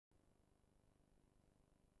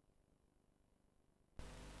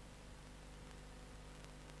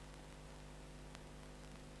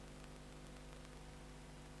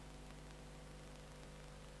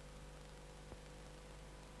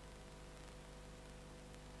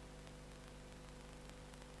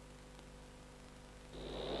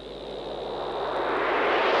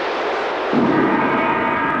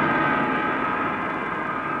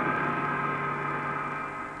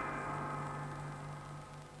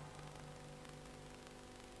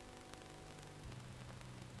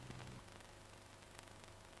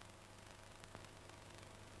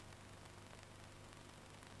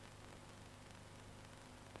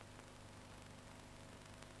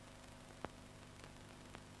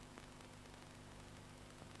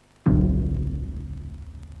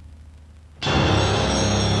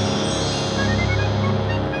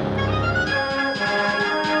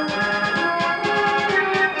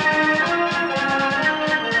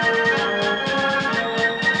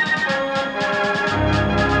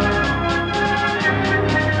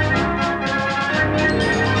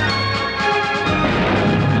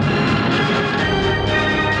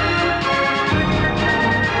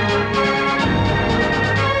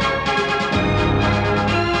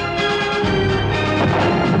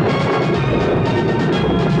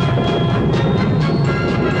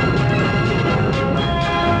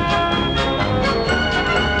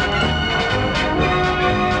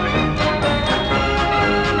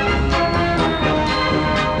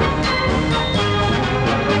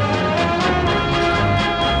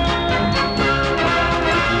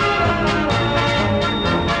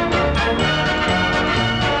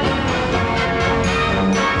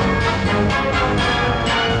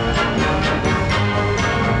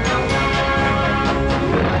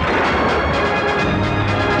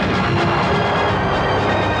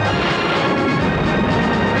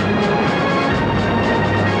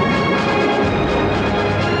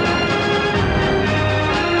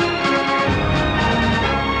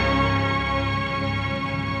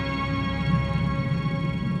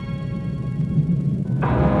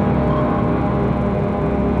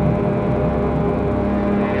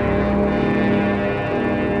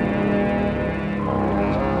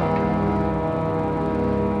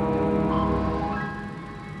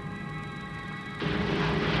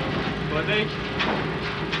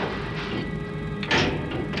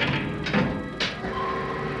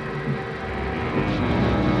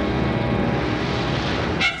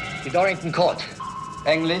Dorrington Court.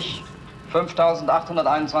 Englisch,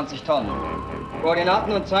 5.821 Tonnen.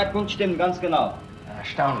 Koordinaten und Zeitpunkt stimmen ganz genau.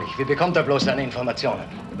 Erstaunlich. Wie bekommt er bloß seine Informationen?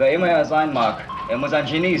 Wer immer er sein mag. Er muss ein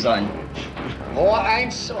Genie sein. Rohr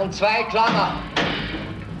 1 und 2, Klammer.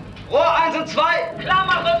 Rohr 1 und 2,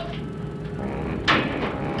 Klammer.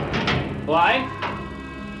 Rohr 1.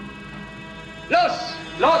 Los!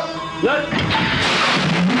 Los! Los!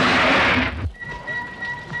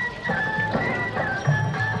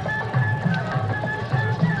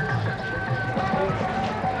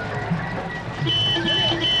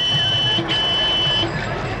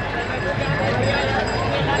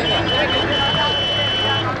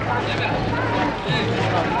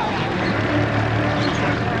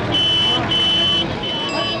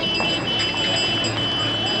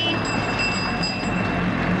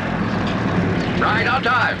 Right on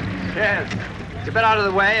time. Yes. It's a bit out of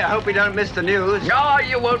the way. I hope we don't miss the news. No,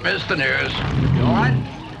 you won't miss the news. You all right?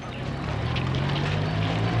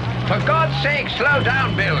 For God's sake, slow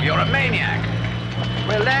down, Bill. You're a maniac.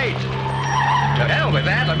 We're late. To hell with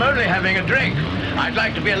that. I'm only having a drink. I'd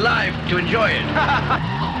like to be alive to enjoy it.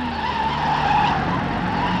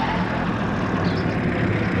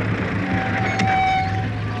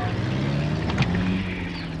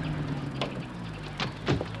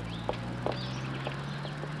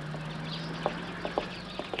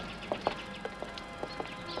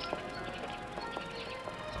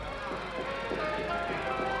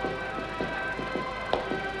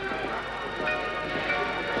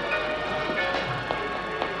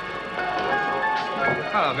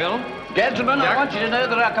 Hello, Bill. Gentlemen, I want you to know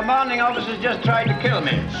that our commanding officer's just tried to kill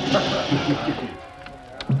me.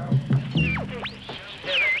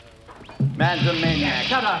 Man's a maniac.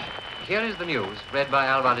 Shut up. Here is the news, read by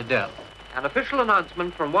Alva Liddell. An official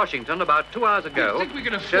announcement from Washington about 2 hours ago think we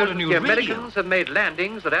can afford shows a new the radio? Americans have made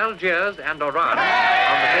landings at Algiers and Oran on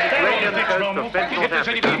the Mediterranean coast of French North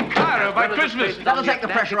Africa. Cairo by Christmas. That'll take the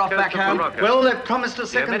pressure off back home. Well, they've promised a The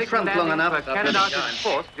second American front long landings enough. were carried out in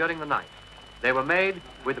force during the night. They were made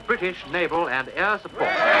with British naval and air support.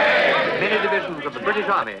 Many divisions of the British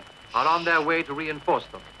Army are on their way to reinforce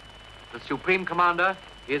them. The supreme commander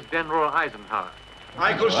is General Eisenhower.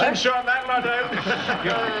 I could soon sort that lot out.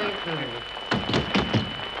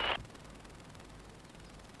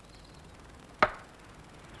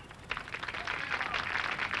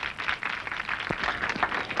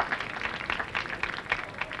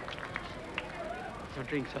 Your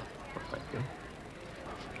drink, sir. Thank you.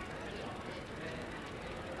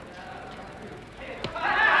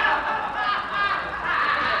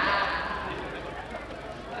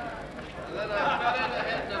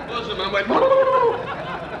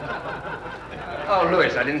 Oh,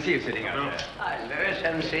 Louis, I didn't see you sitting up there. Hi, Lewis.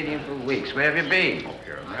 Haven't seen you for weeks. Where have you been?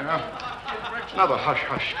 Here and there. Another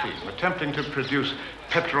hush-hush scheme, attempting to produce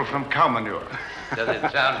petrol from cow manure. Does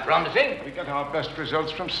it sound promising? We get our best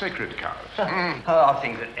results from sacred cows. How are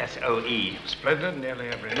things at SOE? Splendid, nearly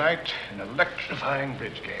every night, an electrifying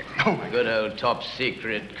bridge game. Oh, my Good old top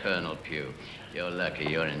secret, Colonel Pugh. You're lucky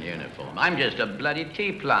you're in uniform. I'm just a bloody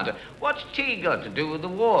tea planter. What's tea got to do with the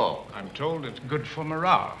war? I'm told it's good for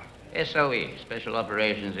morale. SOE, Special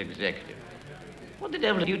Operations Executive. What the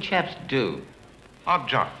devil do you chaps do? Odd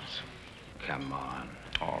jobs. Come on.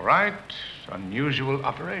 All right, unusual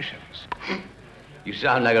operations. You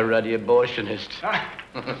sound like a ruddy abortionist.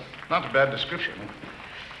 Not a bad description.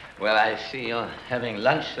 Well, I see you're having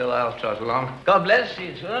lunch, so I'll trot along. God bless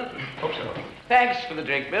you, soon. Hope so. Thanks for the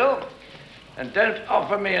drink, Bill. And don't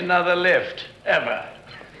offer me another lift, ever.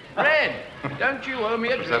 Fred, don't you owe me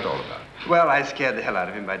a What's drink? that all about? Well, I scared the hell out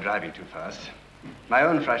of him by driving too fast. My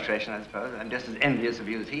own frustration, I suppose. I'm just as envious of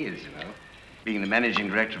you as he is, you know. Being the managing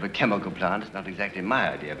director of a chemical plant is not exactly my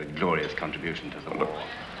idea of a glorious contribution to the war.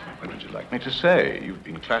 What would you like me to say? You've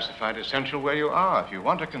been classified essential where you are. If you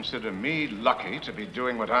want to consider me lucky to be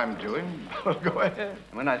doing what I'm doing, well, go ahead.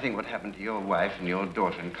 When I think what happened to your wife and your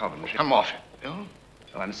daughter in Coventry... Come off it, Bill.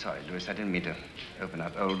 Oh, I'm sorry, Louis. I didn't mean to open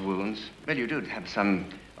up old wounds. Well, you do have some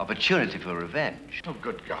opportunity for revenge. Oh,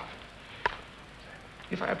 good God.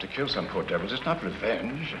 If I have to kill some poor devils, it's not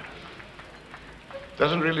revenge. It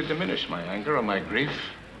doesn't really diminish my anger or my grief.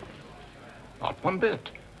 Not one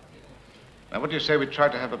bit. Now, what do you say we try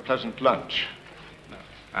to have a pleasant lunch? No,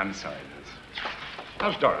 I'm sorry, Louis.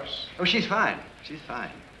 How's Doris? Oh, she's fine. She's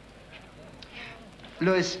fine.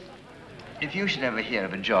 Louis, if you should ever hear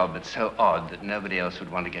of a job that's so odd that nobody else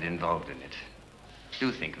would want to get involved in it,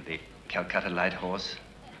 do think of the Calcutta Light Horse.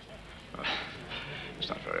 Well, it's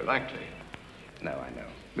not very likely. No, I know.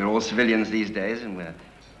 We're all civilians these days, and we're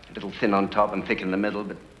a little thin on top and thick in the middle,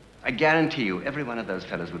 but I guarantee you every one of those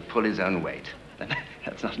fellows would pull his own weight.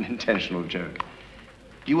 That's not an intentional joke.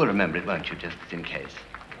 You will remember it, won't you, just in case?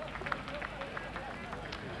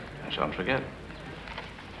 I shan't forget.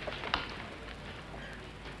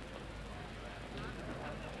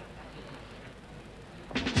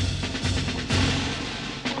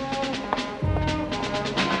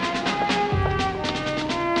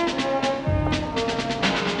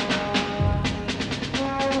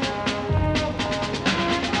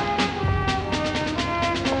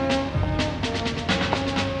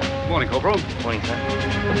 Morning, Corporal. Morning, sir.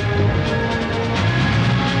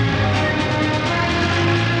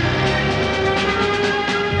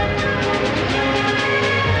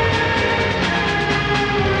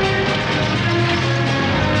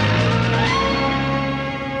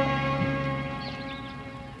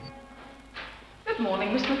 Good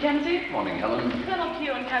morning, Miss Mackenzie. Morning, Helen. Colonel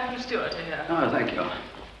Pugh and Captain Stewart are here. Oh, thank you.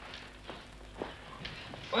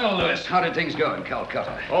 Well, Lewis, how did things go in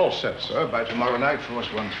Calcutta? All set, sir. By tomorrow night, Force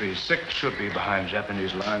 136 should be behind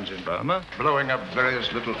Japanese lines in Burma, blowing up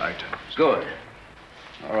various little items. Good.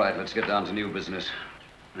 All right, let's get down to new business.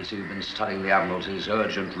 I see you've been studying the Admiralty's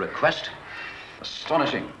urgent request.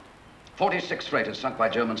 Astonishing. 46 freighters sunk by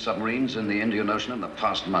German submarines in the Indian Ocean in the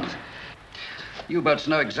past month. U-boats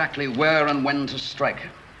know exactly where and when to strike.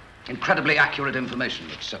 Incredibly accurate information,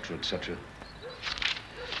 etc., etc.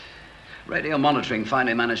 Radio monitoring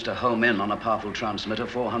finally managed to home in on a powerful transmitter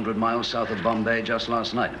 400 miles south of Bombay just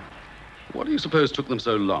last night. What do you suppose took them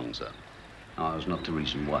so long, sir? Oh, there's not the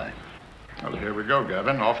reason why. Well, here we go,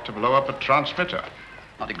 Gavin. Off to blow up a transmitter.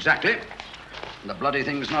 Not exactly. The bloody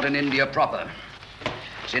thing's not in India proper.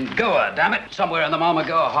 It's in Goa, damn it. Somewhere in the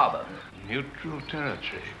Marmagoa harbor. Neutral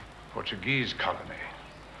territory. Portuguese colony.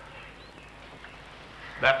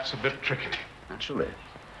 That's a bit tricky. Naturally.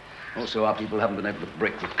 Also, our people haven't been able to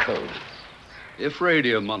break the code. If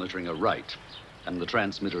radio monitoring are right, and the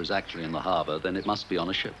transmitter is actually in the harbor, then it must be on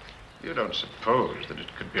a ship. You don't suppose that it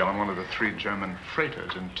could be on one of the 3 German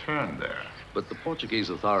freighters interned there? But the Portuguese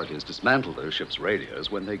authorities dismantled those ships' radios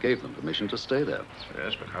when they gave them permission to stay there.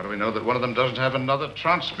 Yes, but how do we know that one of them doesn't have another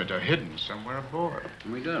transmitter hidden somewhere aboard?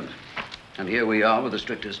 We don't. And here we are with the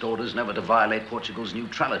strictest orders never to violate Portugal's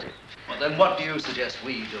neutrality. Well, then what do you suggest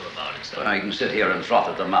we do about it, sir? Well, you can sit here and froth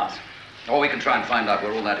at the mouth. Or we can try and find out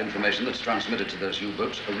where all that information that's transmitted to those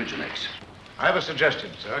U-boats originates. I have a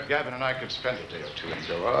suggestion, sir. Gavin and I could spend a day or two in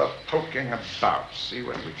Goa poking about, see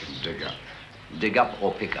what we can dig up. Dig up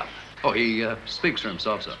or pick up? Oh, he speaks for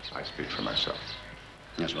himself, sir. I speak for myself.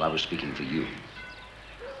 Yes, well, I was speaking for you.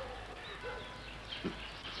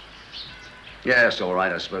 Yes, all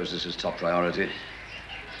right, I suppose this is top priority.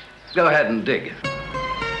 Go ahead and dig.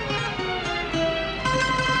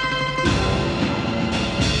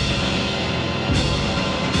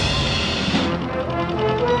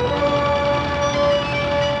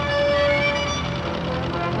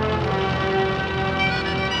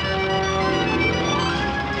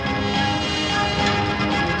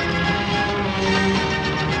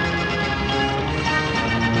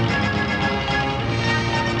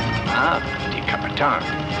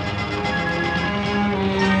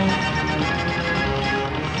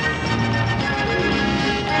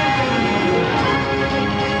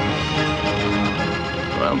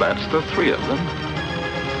 Well, that's the 3 of them.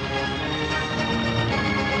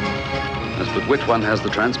 Yes, but which one has the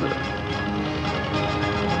transmitter?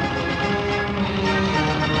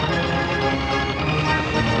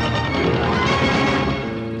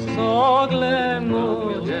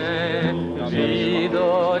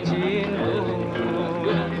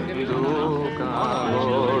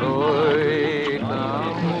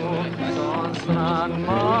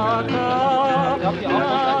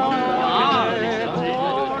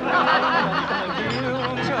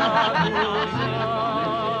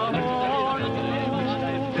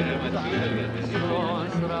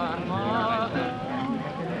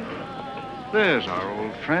 There's our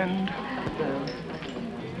old friend.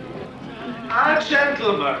 Ah,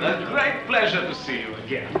 gentlemen, a great pleasure to see you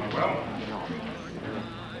again. Well,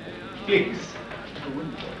 Please.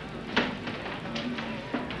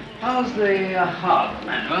 How's the heart,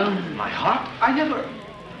 Manuel? My heart? I never...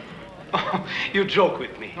 Oh, you joke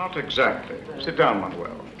with me. not exactly. Sit down,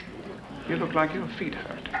 Manuel. You look like your feet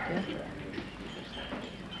hurt.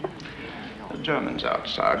 The Germans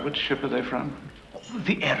outside. Which ship are they from?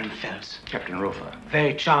 The Ehrenfels. Captain Rofer.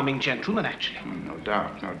 Very charming gentleman, actually. No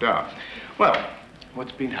doubt, no doubt. Well,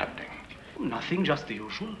 what's been happening? Nothing, just the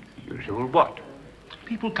usual. Usual what?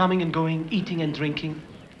 People coming and going, eating and drinking.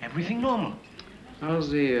 Everything normal. How's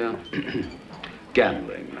the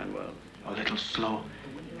gambling, Manuel? A little slow.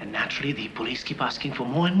 And naturally, the police keep asking for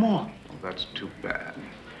more and more. Oh, that's too bad.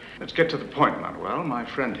 Let's get to the point, Manuel. My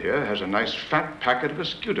friend here has a nice fat packet of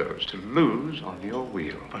escudos to lose on your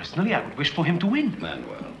wheel. Personally, I would wish for him to win.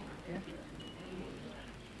 Manuel.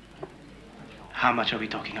 How much are we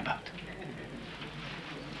talking about?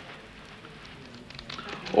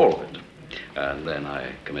 All of it. And then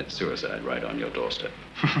I commit suicide right on your doorstep.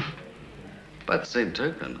 By the same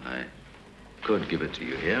token, I could give it to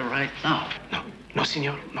you here right now. No,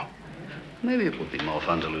 senor, no. Maybe it would be more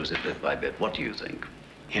fun to lose it bit by bit. What do you think?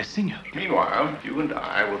 Yes, senor. Meanwhile, you and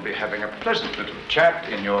I will be having a pleasant little chat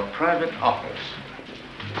in your private office.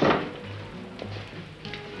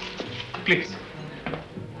 Please.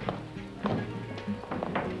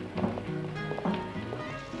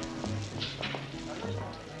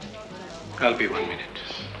 I'll be 1 minute.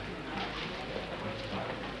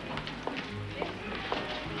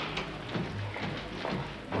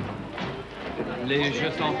 Les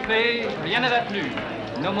jeux sont faits, rien ne va plus.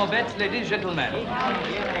 No more bets, ladies, gentlemen.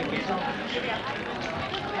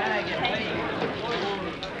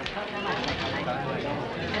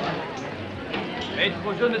 Faites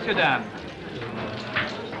vos jeux, messieurs, dames.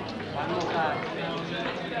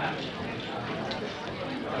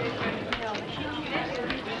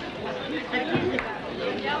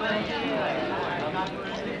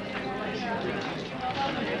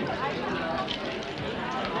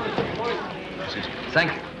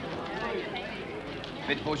 Thank you.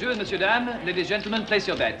 Faites vos jeux, messieurs, dames. Ladies, gentlemen, place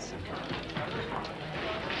your bets.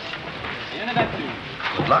 Rien ne va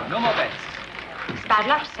plus. Good luck. No more bets. It's bad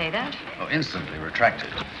luck to say that. Oh, instantly retracted.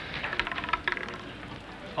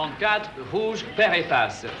 34, rouge, pair et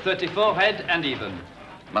passe. 34, red and even.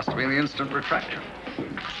 Must have been the instant retraction.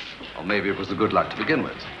 Or maybe it was the good luck to begin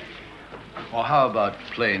with. Or how about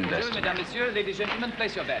plain destiny? Mesdames, messieurs, ladies, gentlemen,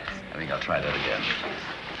 place your bets. I think I'll try that again.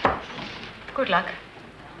 Good luck.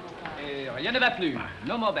 Et rien ne va plus.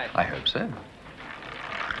 No more bets. I hope so.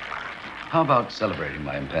 How about celebrating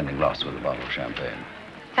my impending loss with a bottle of champagne?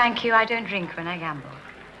 Thank you. I don't drink when I gamble.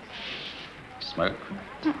 Smoke?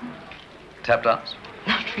 Tap dance?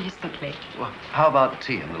 Not recently. Well, how about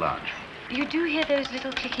tea in the lounge? You do hear those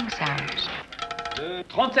little clicking sounds.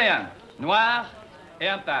 31, noir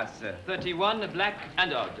et impasse. 31, black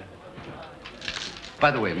and odd.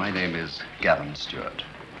 By the way, my name is Gavin Stewart.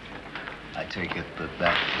 I take it that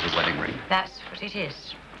that is a wedding ring. That's what it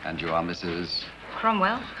is. And you are Mrs.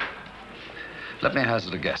 Cromwell? Let me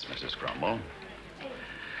hazard a guess, Mrs. Cromwell.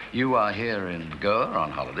 You are here in Goa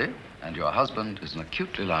on holiday, and your husband is an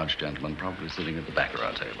acutely large gentleman, probably sitting at the back of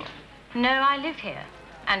our table. No, I live here.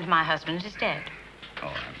 And my husband is dead. Oh,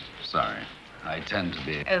 I'm sorry. I tend to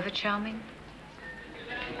be... Over-charming?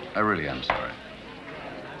 I really am sorry.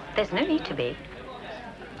 There's no need to be.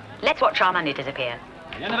 Let's watch our money disappear.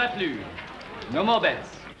 Rien ne va plus. No more bets.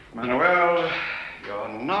 Manuel, you're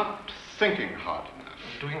not thinking hard enough.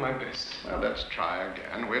 Doing my best. Well, let's try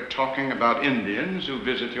again. We're talking about Indians who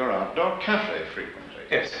visit your outdoor cafe frequently.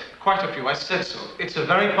 Yes, quite a few. I said so. It's a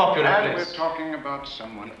very popular And place. we're talking about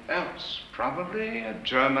someone else, probably a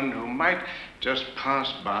German who might just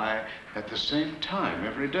pass by at the same time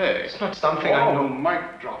every day. It's not something or I know. who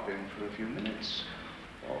might drop in for a few minutes,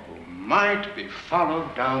 or who might be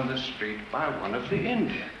followed down the street by one of the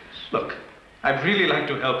Indians. Look, I'd really like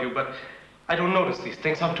to help you, but I don't notice these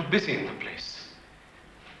things. I'm too busy in the place.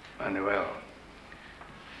 Manuel,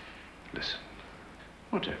 listen.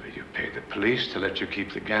 Whatever you pay the police to let you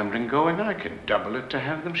keep the gambling going, I can double it to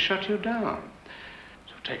have them shut you down.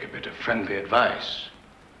 So take a bit of friendly advice.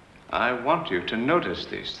 I want you to notice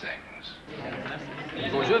these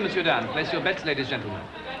things. Vos jeux, messieurs, dames. Place your bets, ladies, gentlemen.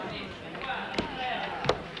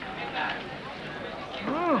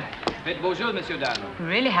 Oh, Faites vos jeux, messieurs, dames. you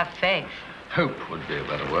really have faith. Hope would be a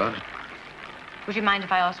better word. Would you mind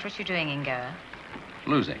if I asked what you're doing in Goa?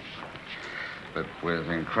 Losing. But with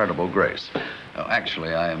incredible grace. Oh,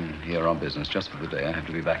 actually, I am here on business just for the day. I have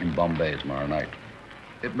to be back in Bombay tomorrow night.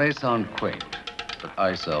 It may sound quaint, but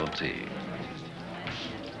I sell tea.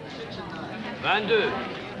 22,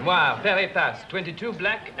 noir, pair et passe. 22,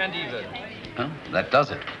 black and even. Huh? That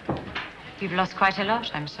does it. You've lost quite a lot,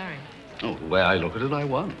 I'm sorry. Oh, the way I look at it, I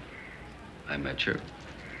won. I met you,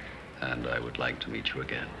 and I would like to meet you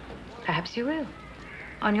again. Perhaps you will.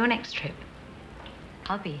 On your next trip.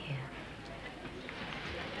 I'll be here.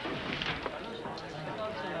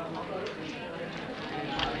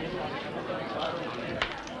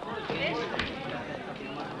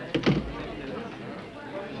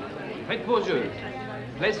 Faites vos jeux.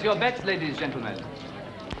 Place your bets, ladies, gentlemen.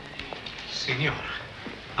 Senor,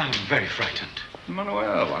 I'm very frightened.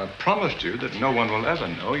 Manuel, I promised you that no one will ever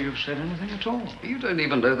know you've said anything at all. You don't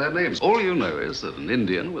even know their names. All you know is that an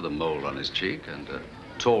Indian with a mole on his cheek and a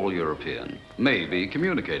tall European may be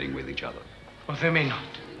communicating with each other. Or they may not.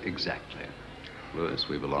 Exactly. Louis,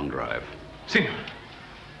 we've a long drive. Senor,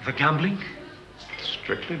 the gambling?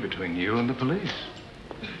 Strictly between you and the police.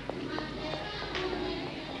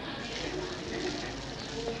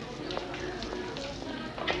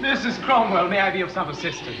 Mrs. Cromwell, may I be of some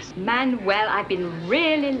assistance? Manuel, I've been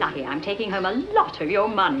really lucky. I'm taking home a lot of your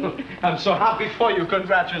money. I'm so happy for you.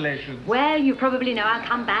 Congratulations. Well, you probably know I'll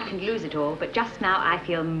come back and lose it all, but just now I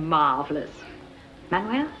feel marvelous.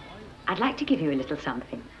 Manuel, I'd like to give you a little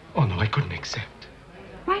something. Oh, no, I couldn't accept.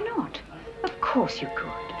 Why not? Of course you could.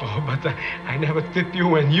 Oh, but I never tip you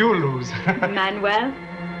when you lose. Manuel,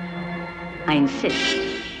 I insist.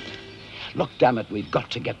 Look, damn it, we've got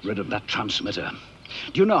to get rid of that transmitter.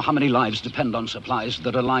 Do you know how many lives depend on supplies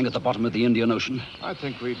that are lying at the bottom of the Indian Ocean? I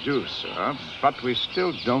think we do, sir, but we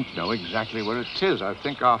still don't know exactly where it is. I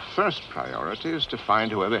think our first priority is to find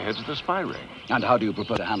whoever heads the spy ring. And how do you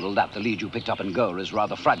propose to handle that? The lead you picked up in Goa is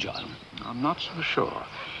rather fragile. I'm not so sure.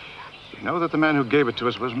 We know that the man who gave it to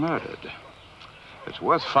us was murdered. It's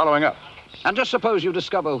worth following up. And just suppose you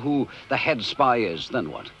discover who the head spy is, then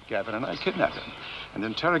what? Gavin and I kidnap him and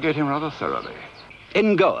interrogate him rather thoroughly.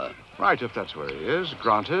 In Goa? Right, if that's where he is.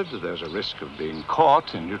 Granted, there's a risk of being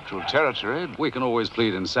caught in neutral territory. We can always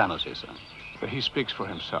plead insanity, sir. But he speaks for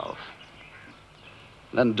himself.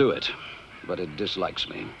 Then do it. But it dislikes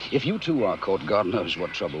me. If you two are caught, God knows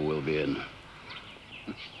what trouble we'll be in.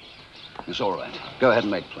 It's all right. Go ahead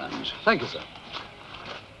and make plans. Thank you, sir.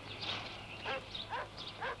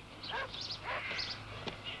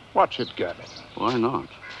 Watch it, Gavin. Why not?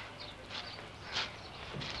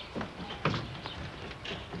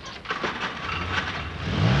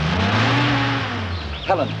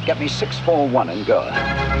 Helen, get me 641 in Goa.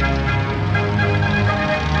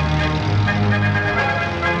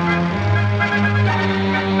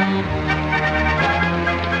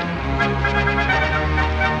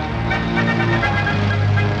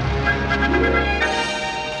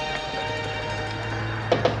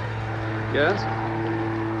 Yes?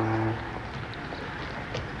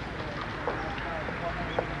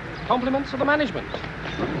 Compliments of the management.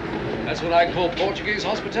 That's what I call Portuguese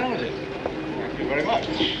hospitality. Thank you very much.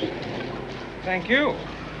 Thank you.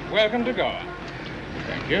 Welcome to Goa.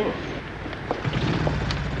 Thank you.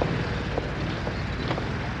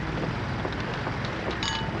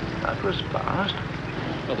 That was fast.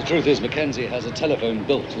 Well, the truth is, Mackenzie has a telephone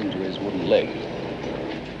built into his wooden leg.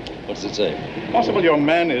 What does it say? Possible your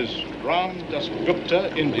man is Ram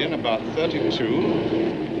Dasgupta, Indian, about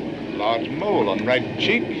 32. Large mole on right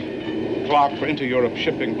cheek. Clerk for Inter-Europe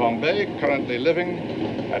Shipping, Bombay. Currently living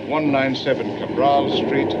at 197 Cabral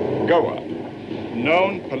Street, Goa.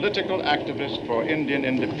 Known political activist for Indian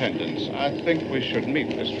independence. I think we should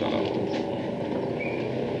meet this fellow.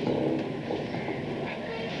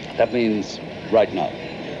 That means right now.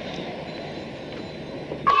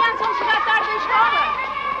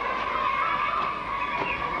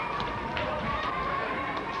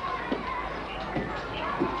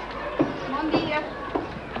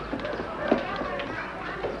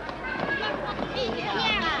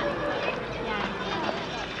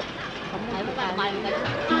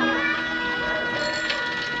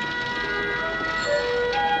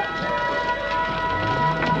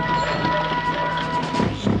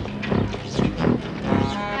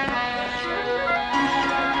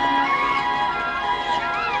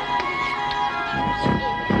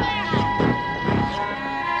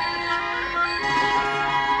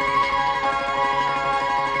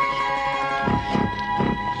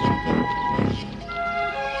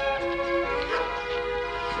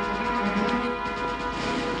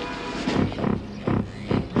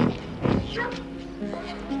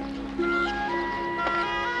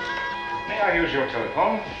 I use your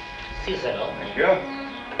telephone? Si, senor. Thank you.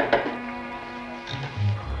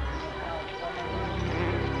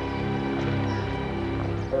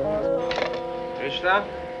 Krishna?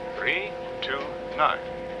 329.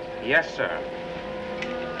 Yes, sir.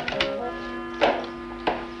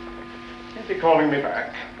 He'll be calling me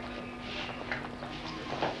back.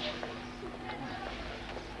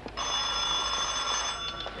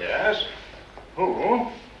 Yes? Who?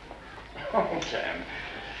 Oh, damn.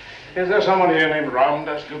 Is there someone here named Ram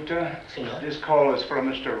Dasgupta? Senor. This call is for a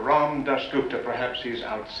Mr. Ram Dasgupta. Perhaps he's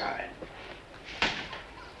outside.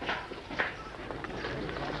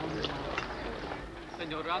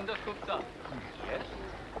 Senor Randa Gupta. Yes?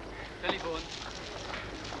 Telephone.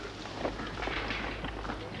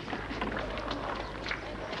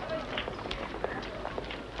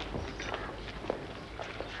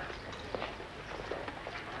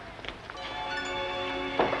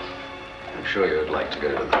 I'm sure you'd like to go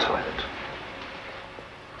to the toilet.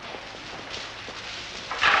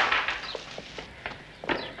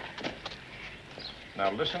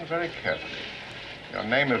 Now listen very carefully. Your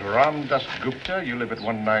name is Ram Das Gupta. You live at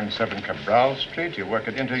 197 Cabral Street. You work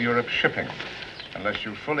at Inter-Europe Shipping. Unless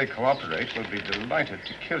you fully cooperate, we'll be delighted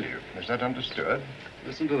to kill you. Is that understood?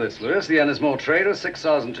 Listen to this, Lewis. The Ennismore trader,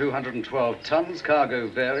 6,212 tons, cargo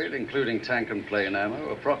varied, including tank and plane ammo,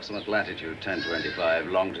 approximate latitude 1025,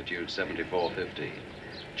 longitude 7450.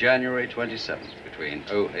 January 27th, between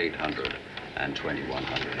 0800 and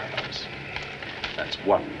 2100 hours. That's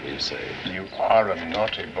one we've saved. You are a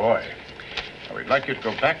naughty boy. Now, we'd like you to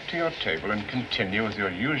go back to your table and continue with your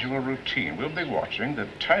usual routine. We'll be watching. The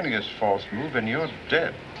tiniest false move and you're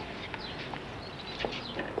dead.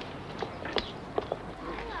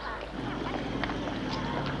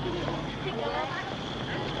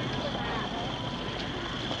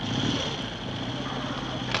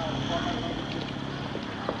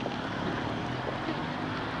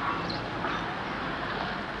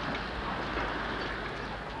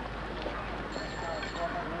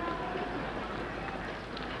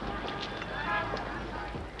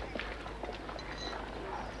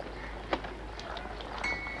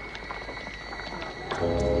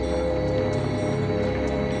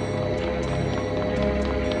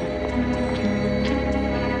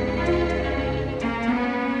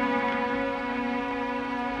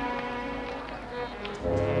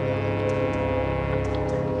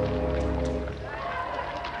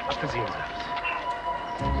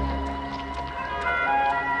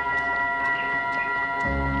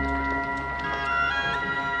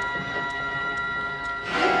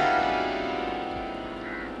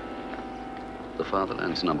 The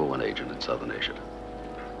fatherland's #1 agent in Southern Asia.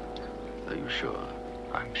 Are you sure?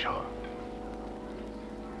 I'm sure.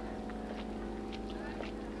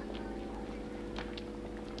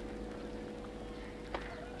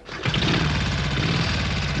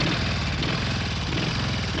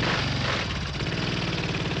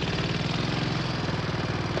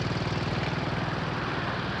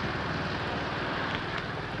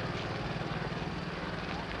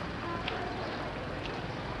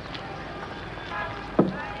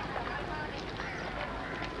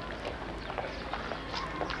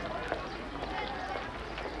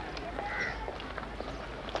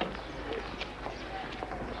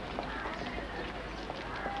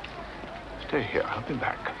 Stay here. I'll be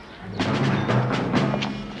back.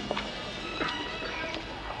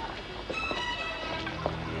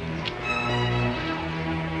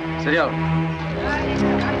 Senor.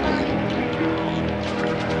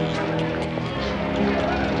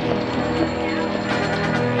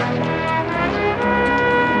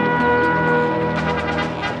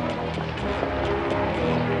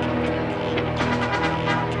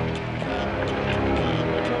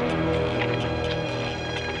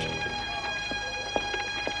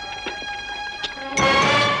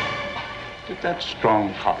 Did that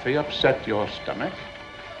strong coffee upset your stomach?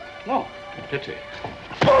 No. A pity.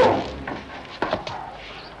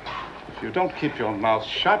 If you don't keep your mouth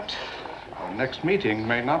shut, our next meeting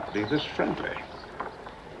may not be this friendly.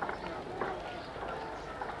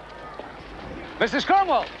 Mrs.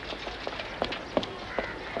 Cromwell!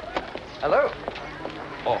 Hello.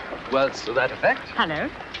 Oh, words to that effect. Hello.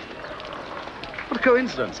 What a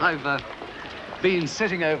coincidence. I've been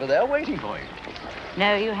sitting over there waiting for you.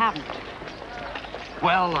 No, you haven't.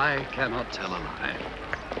 Well, I cannot tell a lie.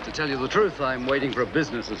 To tell you the truth, I'm waiting for a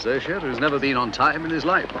business associate who's never been on time in his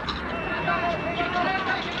life.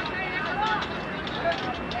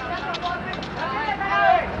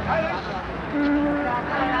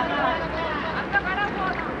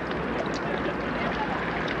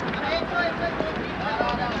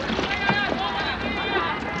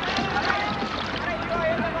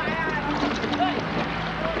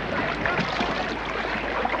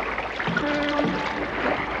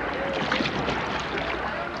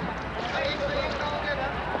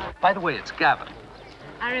 By the way, it's Gavin.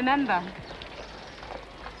 I remember.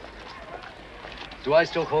 Do I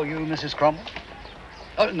still call you Mrs. Cromwell?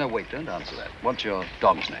 Oh, no, wait, don't answer that. What's your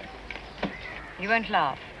dog's name? You won't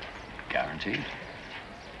laugh. Guaranteed.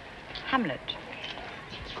 Hamlet.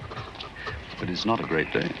 But it's not a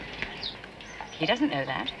great day. He doesn't know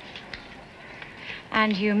that.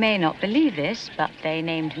 And you may not believe this, but they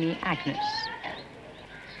named me Agnes.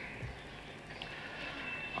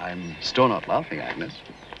 I'm still not laughing, Agnes.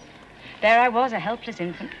 There I was, a helpless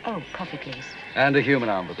infant. Oh, coffee, please. And a human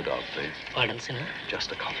arm for the dog, please. Pardon, senor?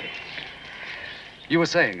 Just a coffee. You were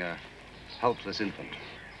saying a helpless infant.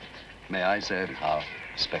 May I say how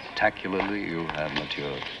spectacularly you have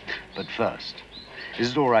matured? But first,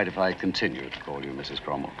 is it all right if I continue to call you Mrs.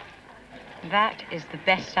 Cromwell? That is the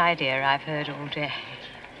best idea I've heard all day.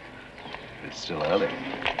 It's still early,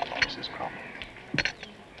 Mrs. Cromwell.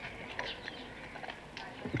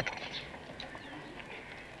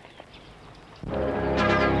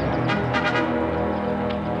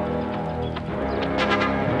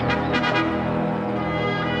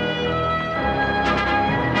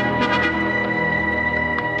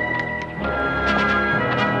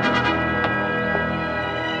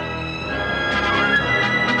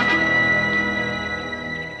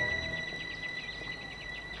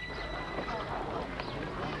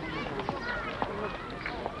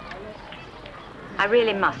 I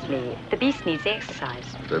really must leave. The beast needs exercise.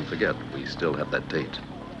 Don't forget, we still have that date.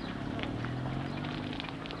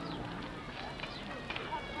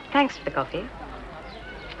 Thanks for the coffee.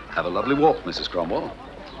 Have a lovely walk, Mrs. Cromwell.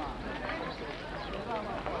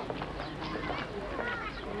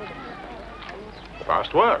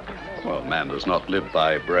 Fast work. Well, man does not live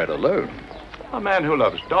by bread alone. A man who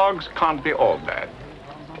loves dogs can't be all bad.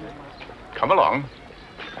 Come along.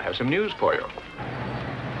 I have some news for you.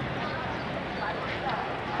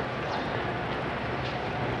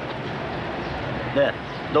 There,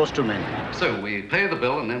 those two men. So we pay the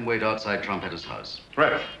bill and then wait outside Trumpetter's house.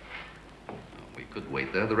 Right. We could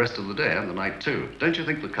wait there the rest of the day and the night, too. Don't you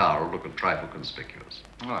think the car will look a trifle conspicuous?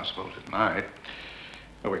 Well, I suppose it might.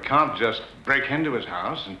 But we can't just break into his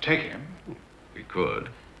house and take him. We could.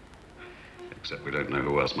 Except we don't know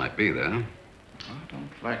who else might be there. I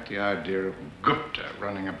don't like the idea of Gupta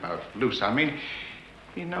running about loose. I mean,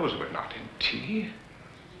 he knows we're not in tea.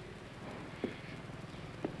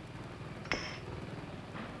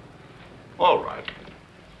 All right.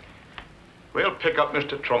 We'll pick up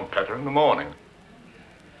Mr. Trumpeter in the morning.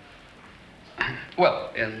 Well,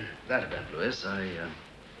 in that event, Louis, I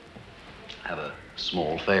have a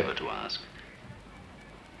small favor to ask.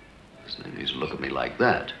 There's no need to look at me like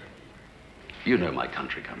that. You know my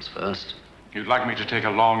country comes first. You'd like me to take a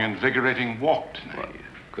long, invigorating walk tonight? Well, you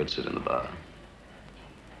could sit in the bar.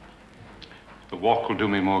 The walk will do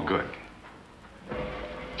me more good.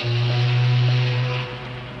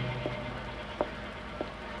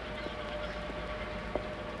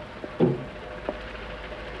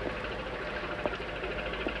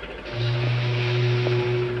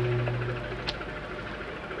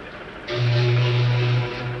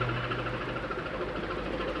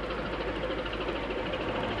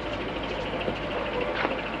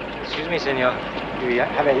 Excuse me, senor. Do you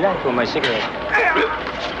have a lamp for my cigarette?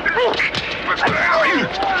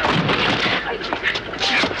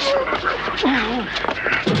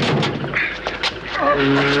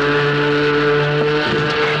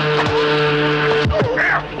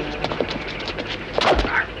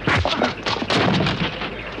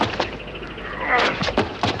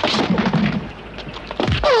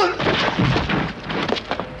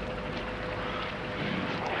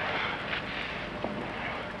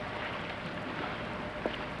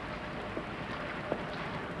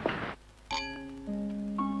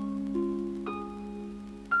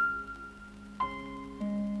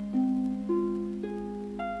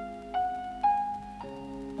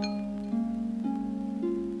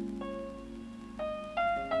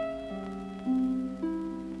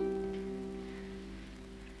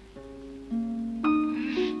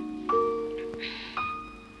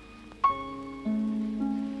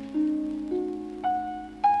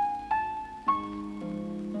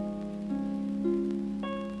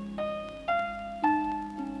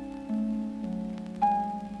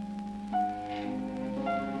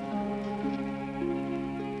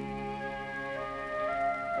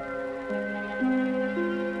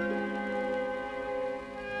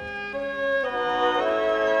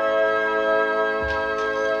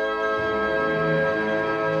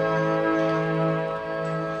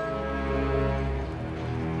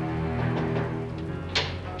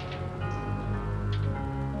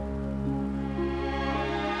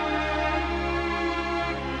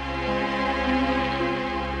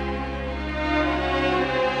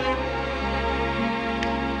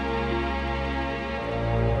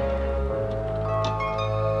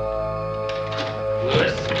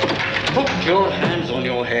 Put your hands on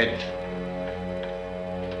your head.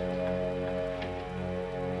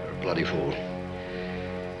 You're a bloody fool.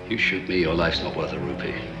 You shoot me, your life's not worth a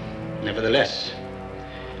rupee. Nevertheless,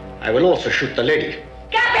 I will also shoot the lady.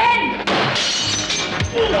 Captain!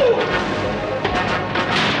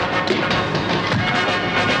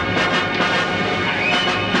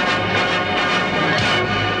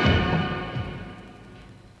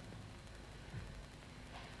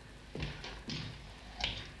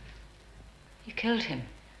 You killed him.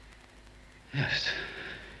 Yes.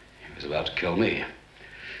 He was about to kill me.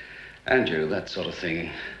 And you, that sort of thing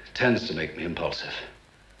tends to make me impulsive.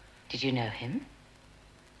 Did you know him?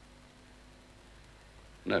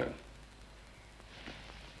 No.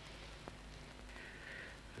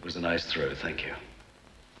 It was a nice throw, thank you.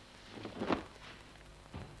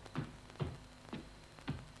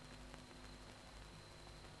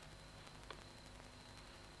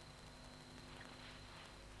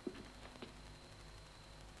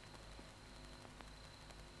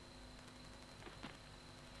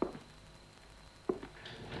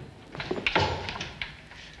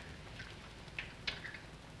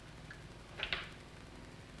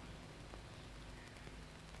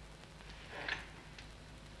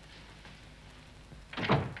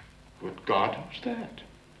 Good God, who's that?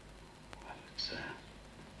 Well, it's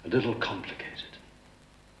a little complicated.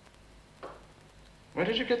 Where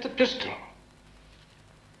did you get the pistol?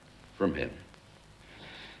 From him.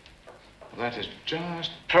 Well, that is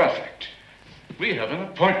just perfect. We have an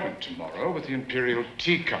appointment tomorrow with the Imperial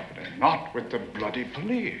Tea Company, not with the bloody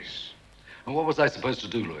police. And what was I supposed to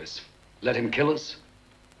do, Louis? Let him kill us?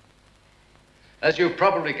 As you've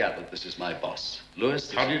probably gathered, this is my boss.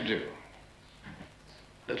 Louis. How do you do?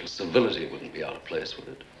 Little civility wouldn't be out of place, would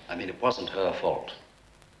it? I mean, it wasn't her fault.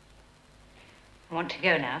 I want to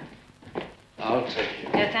go now. I'll take you.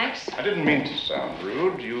 No, thanks. I didn't mean to sound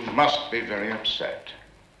rude. You must be very upset.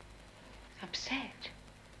 Upset?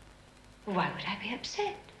 Why would I be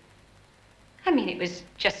upset? I mean, it was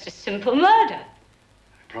just a simple murder.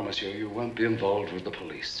 I promise you, you won't be involved with the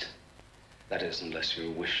police. That is, unless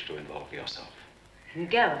you wish to involve yourself.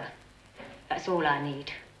 Go. That's all I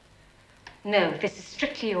need. No, this is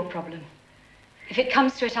strictly your problem. If it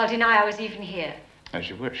comes to it, I'll deny I was even here. As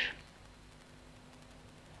you wish.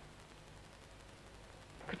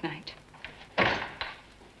 Good night.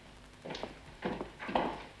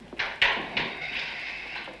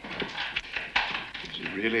 Did you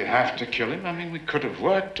really have to kill him? I mean, we could have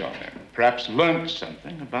worked on him. Perhaps learned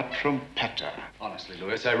something about Trompetta. Honestly,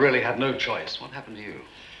 Louis, I really had no choice. What happened to you?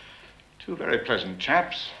 Two very pleasant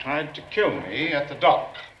chaps tried to kill me at the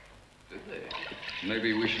dock. Did they?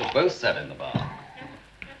 Maybe we should have both sat in the bar.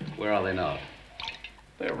 Where are they now?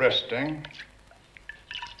 They're resting.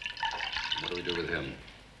 What do we do with him?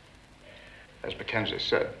 As Mackenzie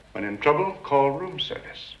said, when in trouble, call room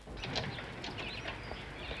service.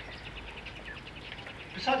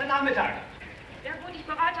 Bis heute Nachmittag. Ja gut, ich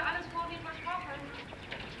bereite alles vor wie versprochen.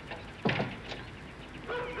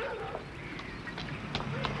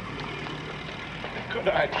 Could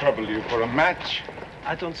I trouble you for a match?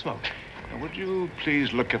 I don't smoke. Now, would you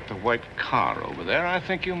please look at the white car over there? I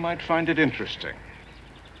think you might find it interesting.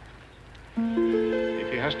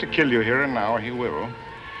 If he has to kill you here and now, he will.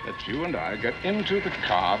 Let you and I get into the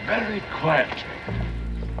car very quietly.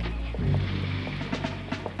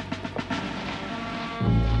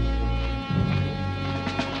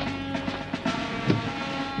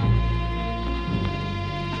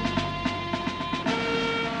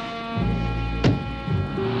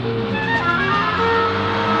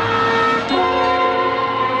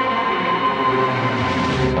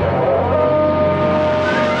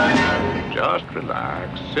 Just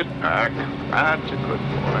relax, sit back. That's a good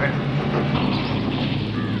boy.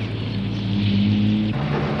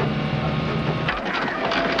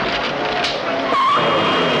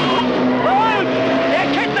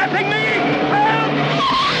 They're kidnapping me!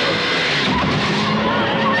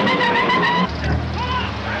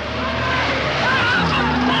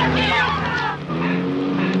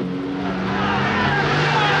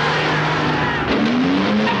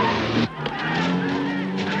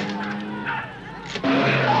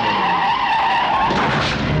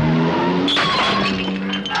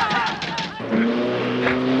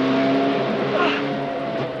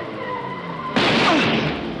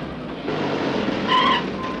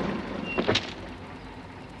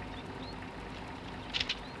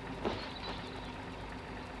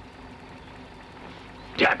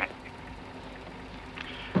 Damn it.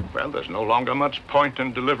 Well, there's no longer much point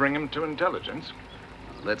in delivering him to intelligence.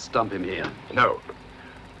 Let's dump him here. No.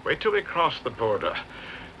 Wait till we cross the border.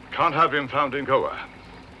 Can't have him found in Goa.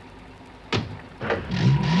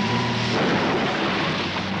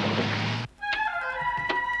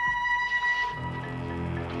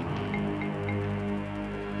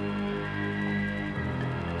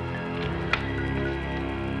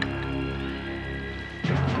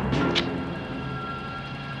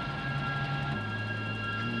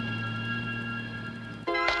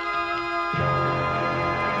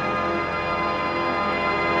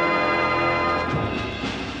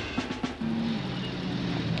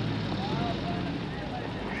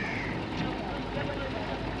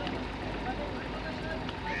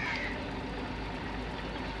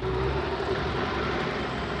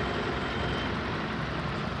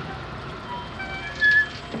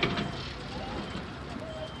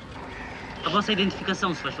 A vossa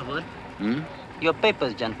identificação, se faz favor. Your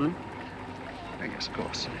papers, gentlemen. Yes, of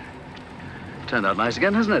course. Turned out nice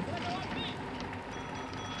again, hasn't it?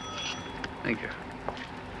 Thank you.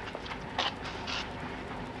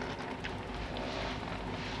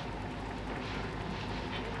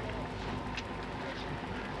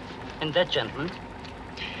 And that gentleman?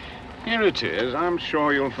 Here it is. I'm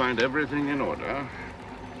sure you'll find everything in order.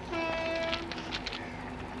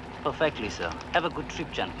 Perfectly, sir. Have a good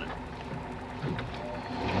trip, gentlemen.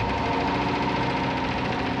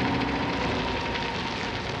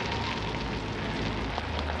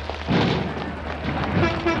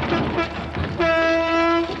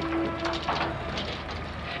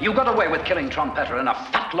 You got away with killing Trompeter, and a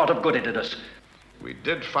fat lot of good it did us. We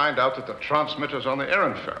did find out that the transmitter's on the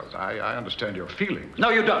Ehrenfeld. I understand your feelings. No,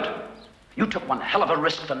 you don't. You took one hell of a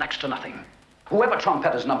risk for next to nothing. Whoever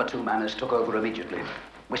Trompeter's number 2 man is took over immediately.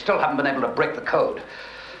 We still haven't been able to break the code.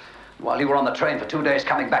 While you were on the train for 2 days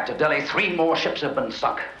coming back to Delhi, 3 more ships have been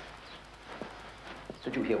sunk.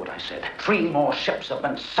 Did you hear what I said? 3 more ships have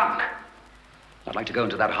been sunk. I'd like to go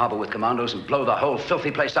into that harbor with commandos and blow the whole filthy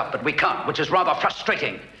place up, but we can't, which is rather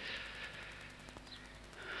frustrating.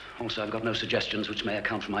 Also, I've got no suggestions which may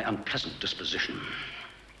account for my unpleasant disposition.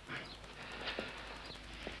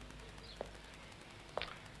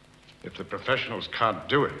 If the professionals can't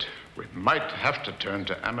do it, we might have to turn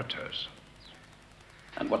to amateurs.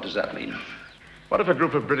 And what does that mean? What if a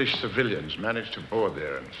group of British civilians managed to board the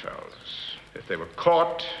Ehrenfelds? If they were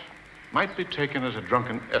caught, might be taken as a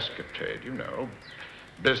drunken escapade, you know.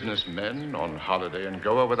 Businessmen on holiday in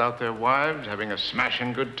Goa without their wives, having a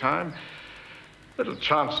smashing good time. Little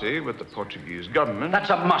chancy with the Portuguese government. That's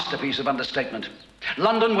a masterpiece of understatement.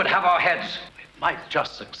 London would have our heads. It might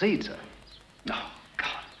just succeed, sir. Oh, God.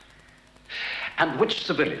 And which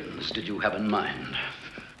civilians did you have in mind?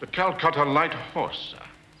 The Calcutta Light Horse,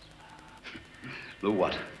 sir. The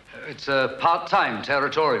what? It's a part-time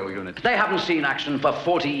territorial unit. They haven't seen action for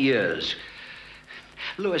 40 years.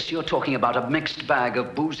 Lewis, you're talking about a mixed bag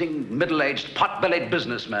of boozing, middle-aged, pot-bellied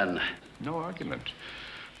businessmen. No argument.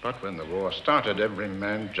 But when the war started, every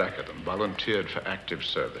man jack of them volunteered for active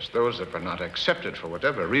service. Those that were not accepted for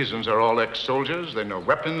whatever reasons are all ex-soldiers. They know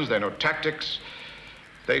weapons, they know tactics.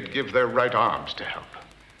 They'd give their right arms to help.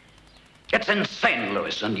 It's insane,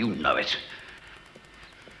 Lewis, and you know it.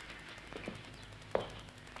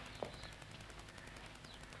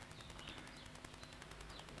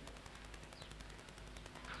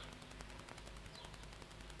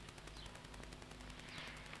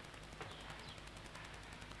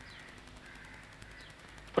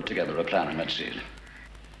 Put together a plan and let's see it.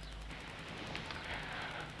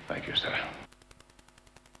 Thank you, sir.